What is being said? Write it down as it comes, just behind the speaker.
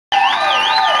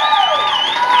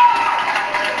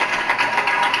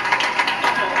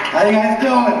How you guys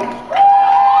doing?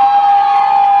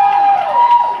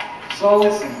 So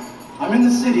listen, I'm in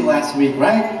the city last week,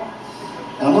 right?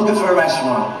 And I'm looking for a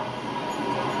restaurant.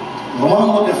 The one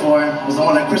I'm looking for is the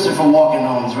one that Christopher Walken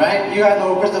owns, right? You guys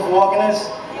know who Christopher Walken is?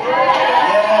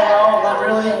 Yeah, no, not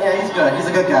really? Yeah, he's good. He's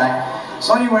a good guy.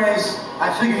 So anyways,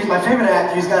 I figure he's my favorite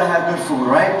actor. He's got to have good food,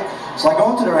 right? So I go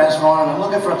into the restaurant and I'm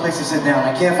looking for a place to sit down.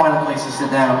 I can't find a place to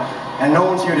sit down. And no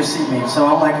one's here to see me. So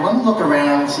I'm like, let me look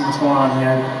around and see what's going on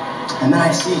here. And then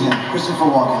I see him, Christopher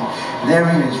Walken. There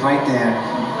he is, right there.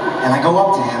 And I go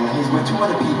up to him, and he's with two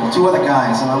other people, two other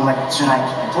guys. And I'm like, should I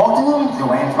talk to him? Do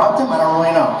I interrupt him? I don't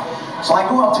really know. So I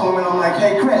go up to him and I'm like,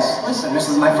 hey Chris, listen, this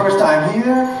is my first time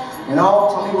here. You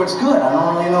know, tell me what's good. I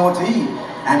don't really know what to eat.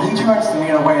 And he turns to me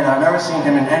in a way that I've never seen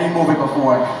him in any movie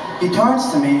before. He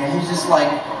turns to me and he's just like,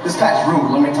 this guy's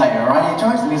rude, let me tell you, alright? He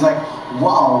turns to me, he's like,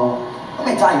 whoa, let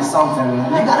me tell you something.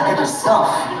 You gotta get your stuff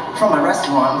from my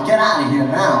restaurant and get out of here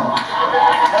now.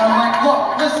 And I'm like,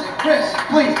 look, listen, Chris,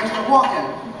 please, Mr. Walken,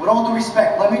 with all due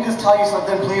respect, let me just tell you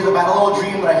something, please, about a little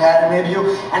dream that I had, and maybe you,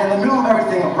 and in the middle of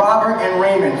everything, Robert and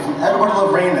Raymond, from Edward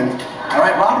Love Raymond,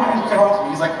 alright, Robert interrupts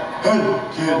me, he's like, hey,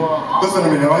 kid, listen to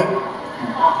me, alright?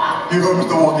 You heard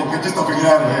Mr. Walken, get your stuff and get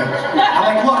out of here. I'm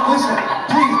like, look, listen,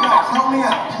 please, guys, help me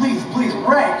out, please, please,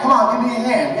 Ray, come on, give me a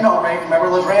hand. You know Ray from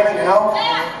Edward Love Raymond, you know?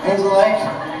 And he's like,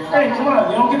 hey, come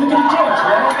on, you don't get a chance,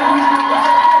 right?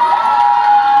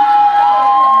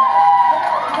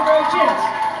 Give Ray a chance.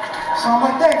 So I'm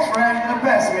like, thanks, Ray, you're the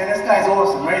best, man. This guy's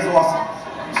awesome. Ray's awesome.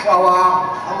 So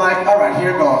I'm like, all right,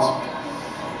 here it goes.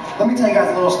 Let me tell you guys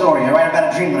a little story, all right,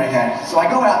 about a dream that I had. So I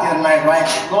go out the other night, right?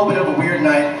 A little bit of a weird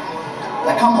night.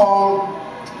 I come home,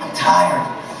 I'm tired,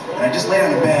 and I just lay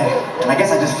on the bed, and I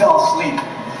guess I just fell asleep.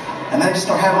 And then I just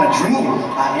start having a dream.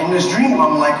 In this dream,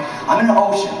 I'm like, I'm in the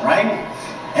ocean, right?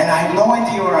 And I have no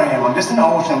idea where I am. I'm just in the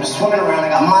ocean. I'm just swimming around. I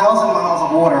got miles and miles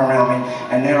of water around me,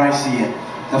 and there I see it.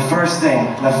 The first thing,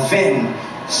 the fin,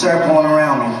 circling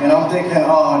around me. And I'm thinking,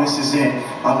 oh, this is it.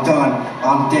 I'm done.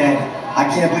 I'm dead. I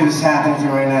can't believe this is happening to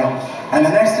me right now. And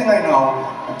the next thing I know,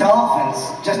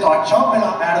 dolphins just start jumping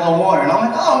up out of the water. And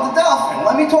I'm like, oh, it's a dolphin.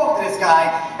 Let me talk to this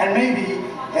guy. And maybe,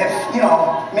 if, you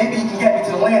know, maybe he can get me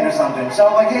to the land or something.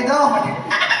 So I'm like, hey, dolphin. You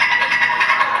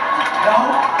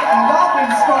know? And the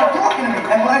dolphins started talking to me.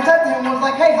 And what I said to him was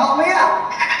like, hey, help me out.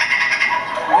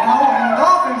 You know? And the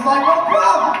dolphin's like, no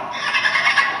problem.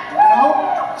 You know?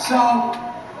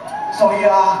 So he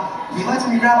lets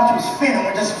me grab onto his fin and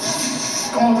we're just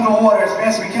going through the water as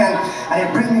fast as we can. And he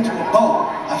brings me to a boat,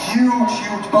 a huge,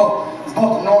 huge boat. This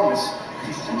boat's enormous.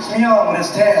 He sweeps me on with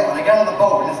his tail and I get on the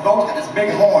boat and this boat's got this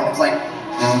big horn. It's like,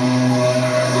 you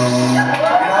know?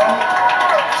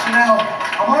 So now,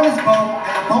 I'm on this boat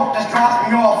and the boat just drops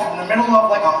me off in the middle of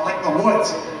like the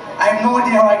woods. I have no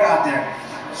idea how I got there.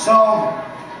 So,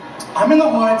 I'm in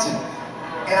the woods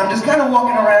and I'm just kind of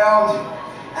walking around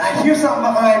and I hear something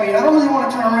behind me and I don't really want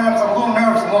to turn around because I'm a little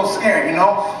nervous, I'm a little scared, you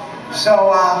know?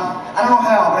 So, I don't know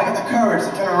how, but I got the courage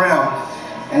to turn around.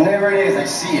 And there it is, I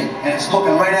see it, and it's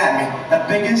looking right at me. The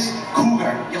biggest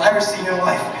cougar you'll ever see in your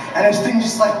life. And this thing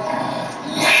just like,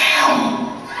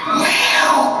 meow,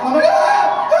 meow. I'm like,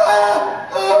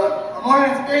 I'm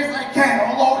running as fast as I can,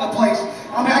 all over the place.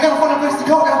 I'm like, I gotta find a place to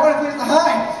go, I gotta find a place to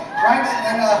hide, right?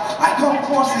 And I come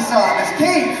across this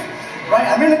cave, right?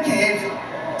 I'm in a cave,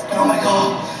 and I'm like,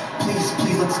 oh, please,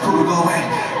 please let this cougar go away.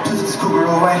 Please let this cougar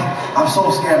go away. I'm so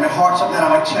scared, my heart's up down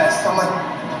on my chest. I'm like,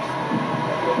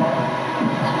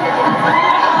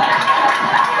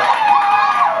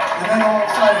 and then all of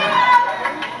a sudden,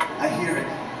 I hear it.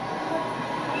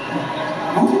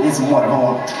 Ooh, need some water, hold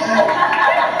on.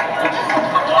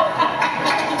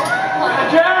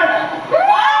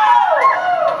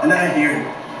 And then I hear it.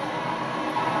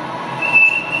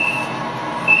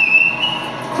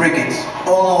 Crickets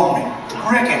all over me.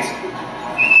 Crickets.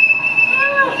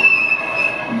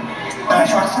 And I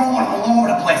start throwing them all over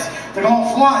the place. They're going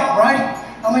flying, right?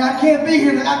 I'm like, I can't be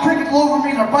here. They got crickets all over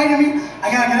me. They're biting me. I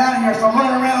gotta get out of here. So I'm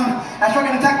running around. I start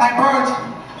getting attacked by birds.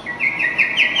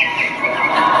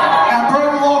 I got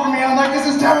birds all over me. I'm like, this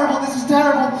is terrible. This is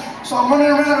terrible. So I'm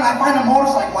running around and I find a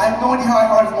motorcycle. I have no idea how I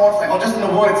found this motorcycle. Just in the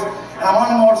woods. And I'm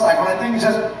on the motorcycle and I think it's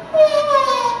just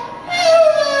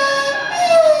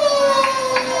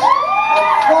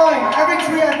flying. Every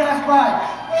tree I pass by.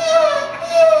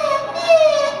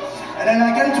 And then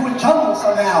I get into a jungle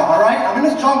somehow, alright? I'm in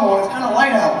this jungle and it's kind of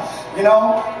light out, you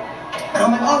know? And I'm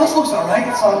like, oh, this looks alright.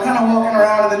 So I'm kind of walking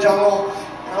around in the jungle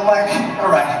and I'm like,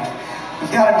 alright,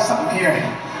 there's gotta be something here.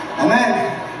 And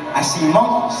then I see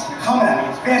monkeys coming at me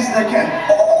as fast as they can.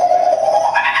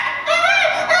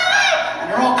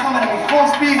 And they're all coming at me full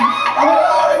speed. I'm like,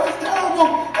 oh, this is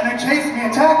terrible. And they chase me,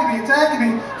 attacking me.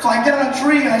 So I get on a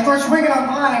tree and I start swinging on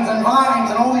vines and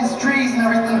all these trees and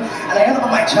everything, and I end up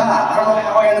at my job. I don't know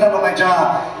how I ended up at my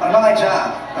job, but I'm at my job,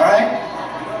 all right?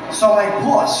 So my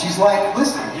boss, she's like,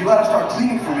 listen, you gotta start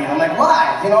cleaning for me. And I'm like,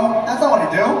 why? You know, that's not what I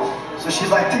do. So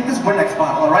she's like, take this Windex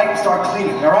bottle, all right, and start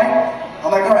cleaning, all right? I'm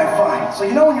like, all right, fine. So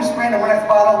you know when you're spraying the Windex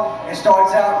bottle, it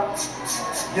starts out,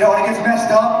 you know, and it gets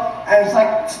messed up, and it's like,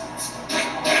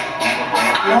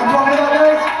 you know what I'm talking about,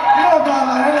 guys? You know what I'm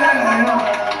talking about, you know?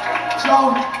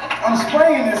 So I'm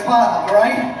spraying this bottle,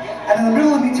 right? And in the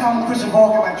middle of me telling Christian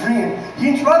Volk my dream, he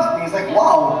interrupts me. He's like,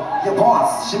 wow, your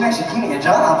boss, she makes you cleaning your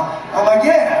job. I'm like,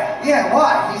 yeah,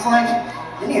 why? He's like,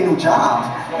 you need a new job.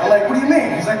 I'm like, what do you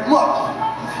mean? He's like, look,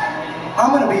 I'm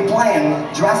gonna be playing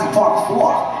Jurassic Park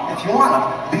 4. If you wanna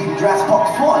be Jurassic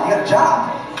Park 4, you got a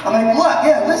job. I'm like, look,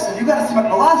 yeah, listen, you gotta see my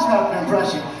Velociraptor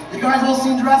impression. You guys all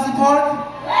seen Jurassic Park?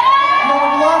 You know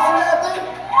what Velociraptor?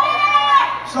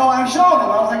 So I showed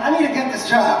him, I was like, I need to get this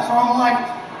job. So I'm like,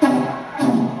 you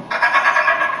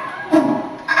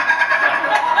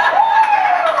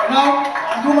know,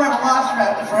 I do my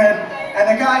Velociraptor for him, and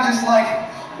the guy just like,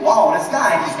 wow, this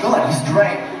guy, he's good, he's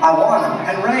great, I want him.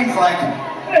 And Ray's like,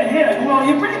 hey, yeah, you know,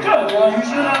 you're pretty good, you know, you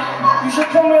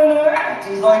should come and act.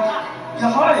 He's like,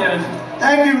 you're hired.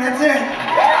 Thank you, that's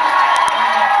it.